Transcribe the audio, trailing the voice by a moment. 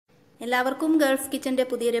എല്ലാവർക്കും ഗേൾസ് കിച്ചന്റെ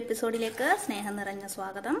പുതിയൊരു എപ്പിസോഡിലേക്ക് സ്നേഹം നിറഞ്ഞ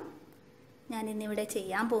സ്വാഗതം. ഞാൻ ഇന്നിവിടെ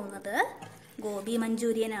ചെയ്യാൻ പോകുന്നത് ഗോബി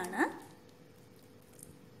മഞ്ചൂരിയൻ ആണ്.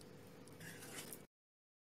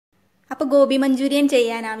 അപ്പോൾ ഗോബി മഞ്ചൂരിയൻ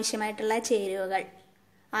ചെയ്യാൻ ആവശ്യമായിട്ടുള്ള ചേരുവകൾ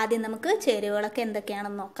ആദ്യം നമുക്ക് ചേരുവകളൊക്കെ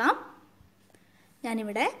എന്തൊക്കെയാണെന്ന് നോക്കാം.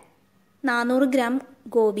 ഞാനിവിടെ 400 ഗ്രാം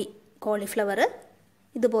ഗോബി കോളിഫ്ലവർ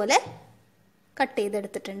ഇതുപോലെ കട്ട്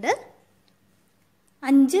ചെയ്തെടുത്തിട്ടുണ്ട്.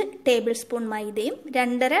 5 ടേബിൾ സ്പൂൺ മൈദയും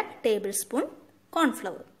 2.5 ടേബിൾ സ്പൂൺ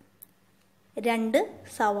കോൺഫ്ലവർ, 2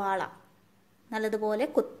 സവാള നല്ലതുപോലെ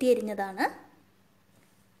കൊത്തിയരിഞ്ഞതാണ്,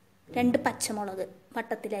 2 പച്ചമുളക്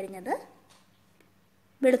വട്ടത്തിലരിഞ്ഞത്,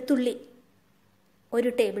 വെളുത്തുള്ളി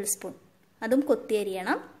 1 ടേബിൾ സ്പൂൺ അതും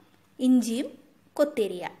കൊത്തിയരിയണം, ഇഞ്ചിയും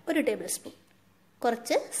കൊത്തിയരിയ 1 ടേബിൾ സ്പൂൺ,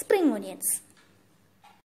 കുറച്ച് സ്പ്രിംഗ് ഓനിയൻസ്,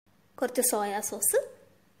 കുറച്ച് soya sauce,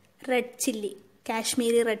 red chilli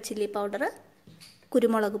Kashmiri red chilli powder,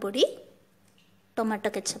 കുരുമുളക് പൊടി, tomato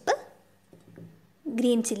ketchup,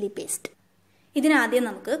 green chilli paste. ഇതിനാദ്യം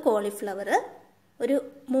നമുക്ക് കോളിഫ്ലവർ ഒരു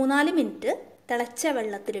 3-4 മിനിറ്റ് തിളച്ച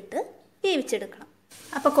വെള്ളത്തിലിട്ട് വേവിച്ചെടുക്കണം.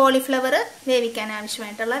 അപ്പോൾ കോളിഫ്ലവർ വേവിക്കാൻ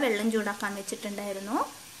ആവശ്യമായിട്ടുള്ള വെള്ളം ചൂടാക്കാൻ വെച്ചിട്ടുണ്ടായിരുന്നു.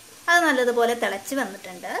 അത് നല്ലതുപോലെ തിളച്ച്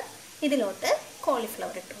വന്നിട്ടുണ്ട്. ഇതിലോട്ട്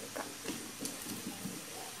കോളിഫ്ലവർ ഇട്ട് കൊടുക്കാം.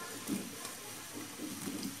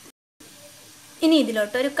 ഇനി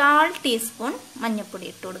ഇതിലോട്ട് ഒരു 1/4 ടീസ്പൂൺ മഞ്ഞൾപ്പൊടി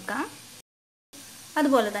ഇട്ട് കൊടുക്കാം.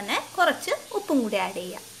 അതുപോലെ തന്നെ കുറച്ച് ഉപ്പും കൂടി ആഡ്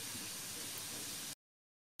ചെയ്യാം.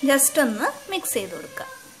 ജസ്റ്റ് ഒന്ന് മിക്സ് ചെയ്ത് കൊടുക്കുക.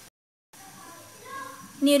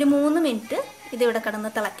 ഇനി ഒരു 3 മിനിറ്റ് ഇതിവിടെ കിടന്ന്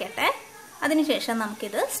തിളക്കട്ടെ. അതിനുശേഷം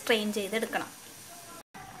നമുക്കിത് സ്ട്രെയിൻ ചെയ്തെടുക്കണം.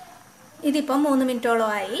 ഇതിപ്പം 3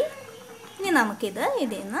 മിനിറ്റോളമായി. ഇനി നമുക്കിത്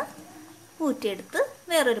ഇതിൽ നിന്ന് ഊറ്റിയെടുത്ത്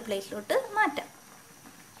വേറൊരു പ്ലേറ്റിലോട്ട് മാറ്റാം.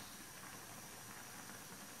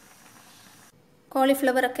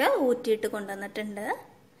 കോളിഫ്ലവറൊക്കെ ഊറ്റിയിട്ട് കൊണ്ടുവന്നിട്ടുണ്ട്.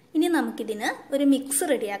 ഇനി നമുക്കിതിന് ഒരു മിക്സ്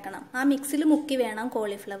റെഡിയാക്കണം. ആ മിക്സിൽ മുക്കി വേണം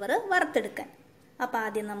കോളിഫ്ലവർ വറുത്തെടുക്കാൻ. അപ്പോൾ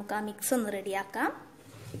ആദ്യം നമുക്ക് ആ മിക്സ് ഒന്ന് റെഡിയാക്കാം.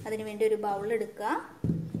 അതിനുവേണ്ടി ഒരു ബൗൾ എടുക്കുക.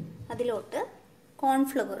 അതിലോട്ട്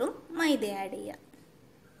കോൺഫ്ലവറും മൈദ ആഡ് ചെയ്യുക.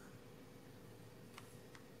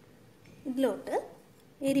 ഇതിലോട്ട്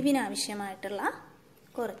എരിവിനാവശ്യമായിട്ടുള്ള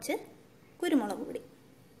കുറച്ച് കുരുമുളക് പൊടി,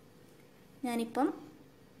 ഞാനിപ്പം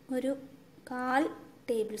ഒരു 1/4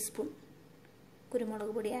 ടേബിൾ സ്പൂൺ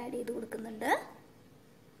കുരുമുളക് പൊടി ആഡ് ചെയ്ത് കൊടുക്കുന്നുണ്ട്.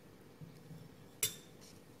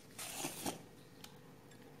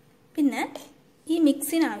 പിന്നെ ഈ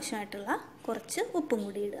മിക്സിന് ആവശ്യമായിട്ടുള്ള കുറച്ച് ഉപ്പും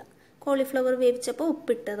കൂടി ഇടുക. കോളിഫ്ലവർ വേവിച്ചപ്പോൾ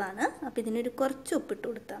ഉപ്പിട്ടതാണ്. അപ്പോൾ ഇതിനൊരു കുറച്ച് ഉപ്പിട്ട്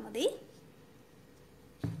കൊടുത്താൽ മതി.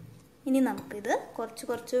 ഇനി നമുക്കിത്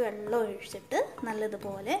കുറച്ച് വെള്ളം ഒഴിച്ചിട്ട്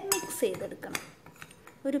നല്ലതുപോലെ മിക്സ് ചെയ്തെടുക്കണം.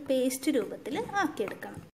 ഒരു പേസ്റ്റ് രൂപത്തിൽ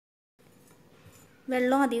ആക്കിയെടുക്കണം.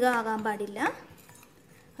 വെള്ളം അധികം ആകാൻ പാടില്ല.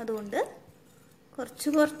 അതുകൊണ്ട്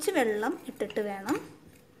കുറച്ച് വെള്ളം ഇട്ടിട്ട് വേണം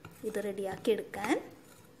ഇത് റെഡിയാക്കി എടുക്കാൻ.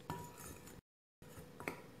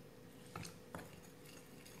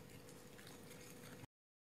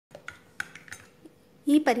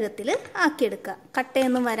 ഈ പരുവത്തിൽ ആക്കിയെടുക്കുക.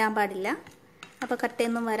 കട്ടയൊന്നും വരാൻ പാടില്ല. അപ്പോൾ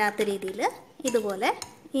കട്ടയൊന്നും വരാത്ത രീതിയിൽ ഇതുപോലെ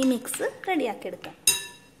ഈ മിക്സ് റെഡിയാക്കിയെടുക്കാം.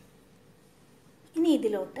 ഇനി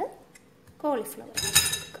ഇതിലോട്ട് കോളിഫ്ലവർ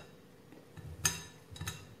കൊടുക്കുക.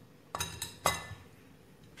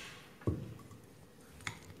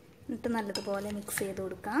 എന്നിട്ട് നല്ലതുപോലെ മിക്സ് ചെയ്ത്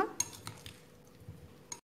കൊടുക്കാം.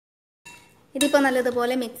 ഇതിപ്പോൾ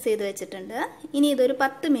നല്ലതുപോലെ മിക്സ് ചെയ്ത് വെച്ചിട്ടുണ്ട്. ഇനി ഇതൊരു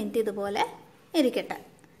 10 മിനിറ്റ് ഇതുപോലെ ഇരിക്കട്ടെ.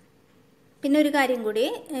 പിന്നെ ഒരു കാര്യം കൂടി,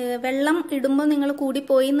 വെള്ളം ഇടുമ്പോൾ നിങ്ങൾ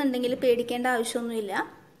കൂടിപ്പോയി എന്നുണ്ടെങ്കിൽ പേടിക്കേണ്ട ആവശ്യമൊന്നുമില്ല.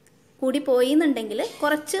 കൂടിപ്പോയി എന്നുണ്ടെങ്കിൽ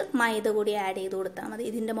കുറച്ച് മൈദ കൂടി ആഡ് ചെയ്ത് കൊടുത്താൽ മതി.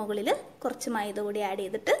 ഇതിൻ്റെ മുകളിൽ കുറച്ച് മൈദ കൂടി ആഡ്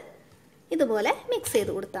ചെയ്തിട്ട് ഇതുപോലെ മിക്സ്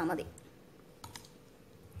ചെയ്ത് കൊടുത്താൽ മതി.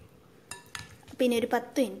 പിന്നെ ഒരു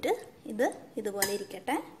 10 മിനിറ്റ് ഇത് ഇതുപോലെ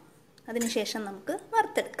ഇരിക്കട്ടെ. അതിനുശേഷം നമുക്ക്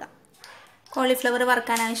വറുത്തെടുക്കാം. കോളിഫ്ലവർ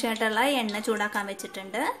വറുക്കാൻ ആവശ്യമായിട്ടുള്ള എണ്ണ ചൂടാക്കാൻ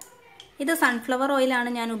വെച്ചിട്ടുണ്ട്. ഇത് സൺഫ്ലവർ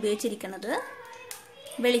ഓയിലാണ് ഞാൻ ഉപയോഗിച്ചിരിക്കുന്നത്.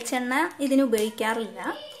 വെളിച്ചെണ്ണ ഇതിന് ഉപയോഗിക്കാറില്ല.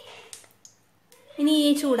 ഇനി ഈ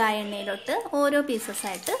ചൂടായ എണ്ണയിലോട്ട് ഓരോ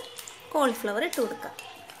പീസസായിട്ട് കോളിഫ്ലവർ ഇട്ട് കൊടുക്കുക.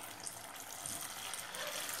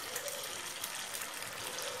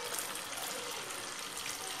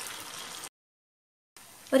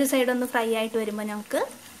 ഒരു സൈഡ് ഒന്ന് ഫ്രൈ ആയിട്ട് വരുമ്പോൾ നമുക്ക്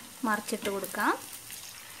മറിച്ചിട്ട് കൊടുക്കാം.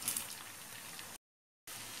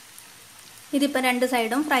 ഇതിപ്പോൾ 2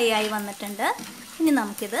 സൈഡും ഫ്രൈ ആയി വന്നിട്ടുണ്ട്. ഇനി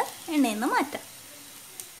നമുക്കിത് എണ്ണയിൽ നിന്ന് മാറ്റാം.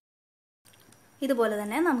 ഇതുപോലെ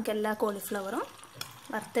തന്നെ നമുക്ക് എല്ലാ കോളിഫ്ലവറും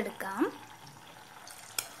വറുത്തെടുക്കാം.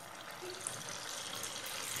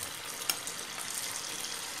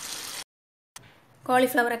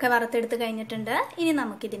 കോളിഫ്ലവറൊക്കെ വറുത്തെടുത്ത് കഴിഞ്ഞിട്ടുണ്ട്. ഇനി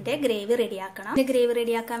നമുക്കിതിൻ്റെ ഗ്രേവി റെഡിയാക്കണം. ഗ്രേവി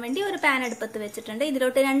റെഡിയാക്കാൻ വേണ്ടി ഒരു പാൻ അടുപ്പത്ത് വെച്ചിട്ടുണ്ട്.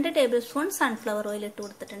 ഇതിലോട്ട് 2 ടേബിൾ സ്പൂൺ സൺഫ്ലവർ ഓയിൽ ഇട്ട്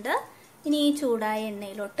കൊടുത്തിട്ടുണ്ട്. ഇനി ഈ ചൂടായ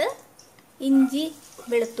എണ്ണയിലോട്ട് ഇഞ്ചി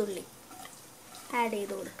വെളുത്തുള്ളി ആഡ്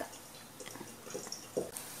ചെയ്ത് കൊടുക്കാം.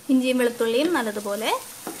 ഇഞ്ചിയും വെളുത്തുള്ളിയും നല്ലതുപോലെ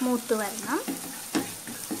മൂത്ത് വരണം.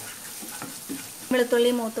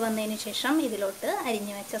 വെളുത്തുള്ളി മൂത്ത് വന്നതിന് ശേഷം ഇതിലോട്ട്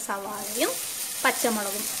അരിഞ്ഞു വെച്ച സവാളയും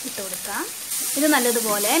പച്ചമുളകും ഇട്ട് കൊടുക്കാം. ഇത്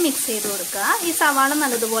നല്ലതുപോലെ മിക്സ് ചെയ്ത് കൊടുക്കുക. ഈ സവാള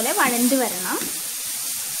നല്ലതുപോലെ വഴണ്ടി വരണം.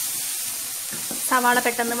 സവാള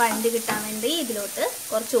പെട്ടെന്ന് വഴണ്ടി കിട്ടാൻ വേണ്ടി ഇതിലോട്ട്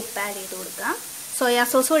കുറച്ച് ഉപ്പ് ആഡ് ചെയ്ത് കൊടുക്കാം. സോയാ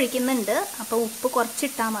സോസ് ഒഴിക്കുന്നുണ്ട്, അപ്പോൾ ഉപ്പ്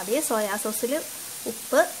കുറച്ചിട്ടാൽ മതി. സോയാ സോസിൽ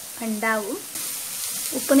ഉപ്പ് ഉണ്ടാവും.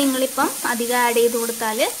 ഉപ്പ് നിങ്ങളിപ്പം അധികം ആഡ് ചെയ്ത്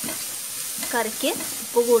കൊടുത്താൽ കറിക്ക്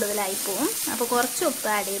ഉപ്പ് കൂടുതലായി പോവും. അപ്പോൾ കുറച്ച് ഉപ്പ്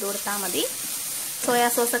ആഡ് ചെയ്ത് കൊടുത്താൽ മതി. സോയാ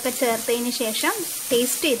സോസൊക്കെ ചേർത്തതിന് ശേഷം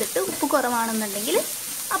ടേസ്റ്റ് ചെയ്തിട്ട് ഉപ്പ് കുറവാണെന്നുണ്ടെങ്കിൽ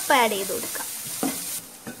അപ്പം ആഡ് ചെയ്ത് കൊടുക്കാം.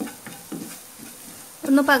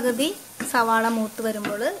 ഒന്ന് പകുതി സവാള മൂത്ത്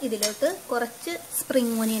വരുമ്പോൾ ഇതിലോട്ട് കുറച്ച്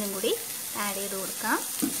സ്പ്രിംഗ് ഓനിയനും കൂടി ആഡ് ചെയ്ത് കൊടുക്കാം.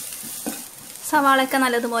 സവാളയൊക്കെ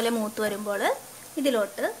നല്ലതുപോലെ മൂത്ത് വരുമ്പോൾ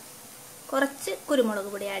ഇതിലോട്ട് കുറച്ച് കുരുമുളക്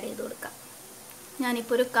പൊടി ആഡ് ചെയ്ത് കൊടുക്കാം.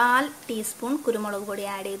 ഞാനിപ്പോൾ ഒരു 1/4 ടീസ്പൂൺ കുരുമുളക് പൊടി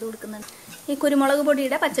ആഡ് ചെയ്ത് കൊടുക്കുന്നുണ്ട്. ഈ കുരുമുളക്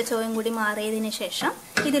പൊടിയുടെ പച്ചച്ചോയും കൂടി മാറിയതിന് ശേഷം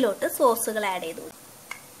ഇതിലോട്ട് സോസുകൾ ആഡ് ചെയ്ത് കൊടുക്കും.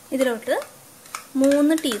 ഇതിലോട്ട്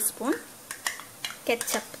 3 teaspoon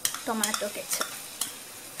ketchup, tomato ketchup,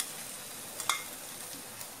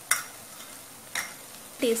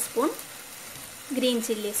 teaspoon green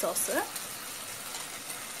chilli sauce,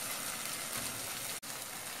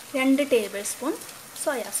 2 table spoon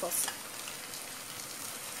soya sauce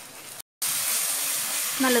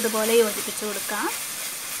നല്ലതുപോലെ യോജിപ്പിച്ച് കൊടുക്കാം.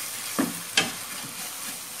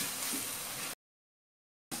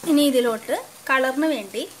 ഇനി ഇതിലോട്ട് കളറിന്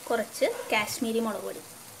വേണ്ടി കുറച്ച് കാശ്മീരി മുളക് പൊടി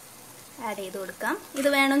ആഡ് ചെയ്ത് കൊടുക്കാം. ഇത്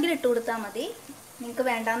വേണമെങ്കിൽ ഇട്ട് കൊടുത്താൽ മതി, നിങ്ങൾക്ക്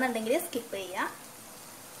വേണ്ടാന്നുണ്ടെങ്കിൽ സ്കിപ്പ് ചെയ്യാം.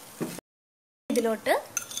 ഇതിലോട്ട്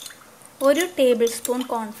 1 ടേബിൾ സ്പൂൺ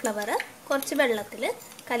കോൺഫ്ലവർ കുറച്ച് വെള്ളത്തിൽ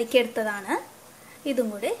കലക്കിയെടുത്തതാണ്, ഇതും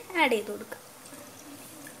കൂടി ആഡ് ചെയ്ത് കൊടുക്കാം.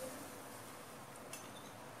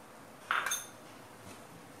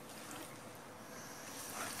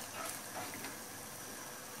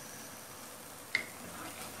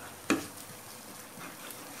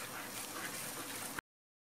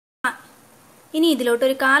 ഇനി ഇതിലോട്ട്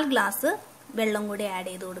ഒരു 1/4 ഗ്ലാസ് വെള്ളം കൂടി ആഡ്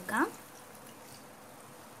ചെയ്ത് കൊടുക്കാം.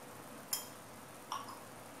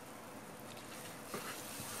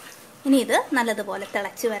 ഇനി ഇത് നല്ലതുപോലെ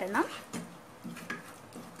തിളച്ച് വരണം.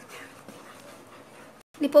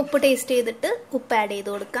 ഇപ്പോൾ ഉപ്പ് ടേസ്റ്റ് ചെയ്തിട്ട് ഉപ്പ് ആഡ് ചെയ്ത്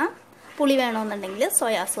കൊടുക്കാം. പുളി വേണമെന്നുണ്ടെങ്കിൽ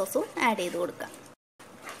സോയാ സോസും ആഡ് ചെയ്ത് കൊടുക്കാം.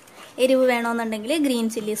 എരിവ് വേണമെന്നുണ്ടെങ്കിൽ ഗ്രീൻ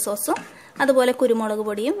ചില്ലി സോസും അതുപോലെ കുരുമുളക്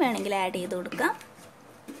പൊടിയും വേണമെങ്കിൽ ആഡ് ചെയ്ത് കൊടുക്കാം.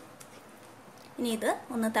 ഇനി ഇത്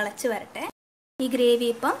ഒന്ന് തിളച്ച് വരട്ടെ. ഈ ഗ്രേവി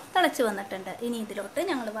ഇപ്പം തിളച്ച് വന്നിട്ടുണ്ട്. ഇനി ഇതിലോട്ട്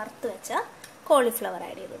ഞങ്ങൾ വറുത്ത് വെച്ച കോളിഫ്ലവർ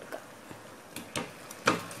ആഡ് ചെയ്ത് കൊടുക്കാം.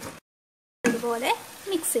 ഇതുപോലെ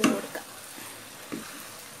മിക്സ് ചെയ്ത് കൊടുക്കാം.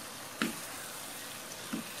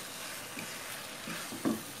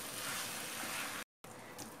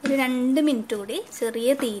 ഒരു 2 മിനിറ്റ് കൂടി ചെറിയ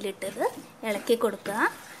തീയിലിട്ടത് ഇളക്കി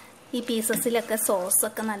കൊടുക്കുക. ഈ പീസസിലൊക്കെ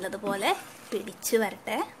സോസൊക്കെ നല്ലതുപോലെ പിടിച്ച്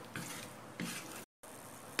വരട്ടെ.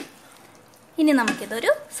 ഇനി നമുക്കിതൊരു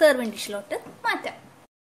സെർവിങ് ഡിഷിലോട്ട് മാറ്റാം.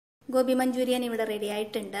 ഗോബി മഞ്ചൂരിയൻ ഇവിടെ റെഡി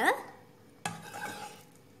ആയിട്ടുണ്ട്.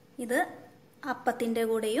 ഇത് അപ്പത്തിൻ്റെ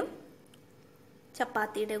കൂടെയും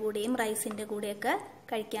ചപ്പാത്തിയുടെ കൂടെയും റൈസിൻ്റെ കൂടെയൊക്കെ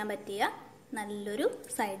കഴിക്കാൻ പറ്റിയ നല്ലൊരു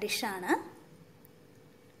സൈഡ് ഡിഷാണ്.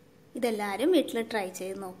 ഇതെല്ലാവരും വീട്ടിൽ ട്രൈ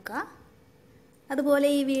ചെയ്ത് നോക്കുക. അതുപോലെ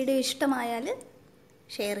ഈ വീഡിയോ ഇഷ്ടമായാൽ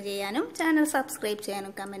ഷെയർ ചെയ്യാനും ചാനൽ സബ്സ്ക്രൈബ്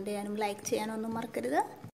ചെയ്യാനും കമൻറ്റ് ചെയ്യാനും ലൈക്ക് ചെയ്യാനും ഒന്നും മറക്കരുത്.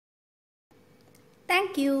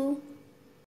 Thank you.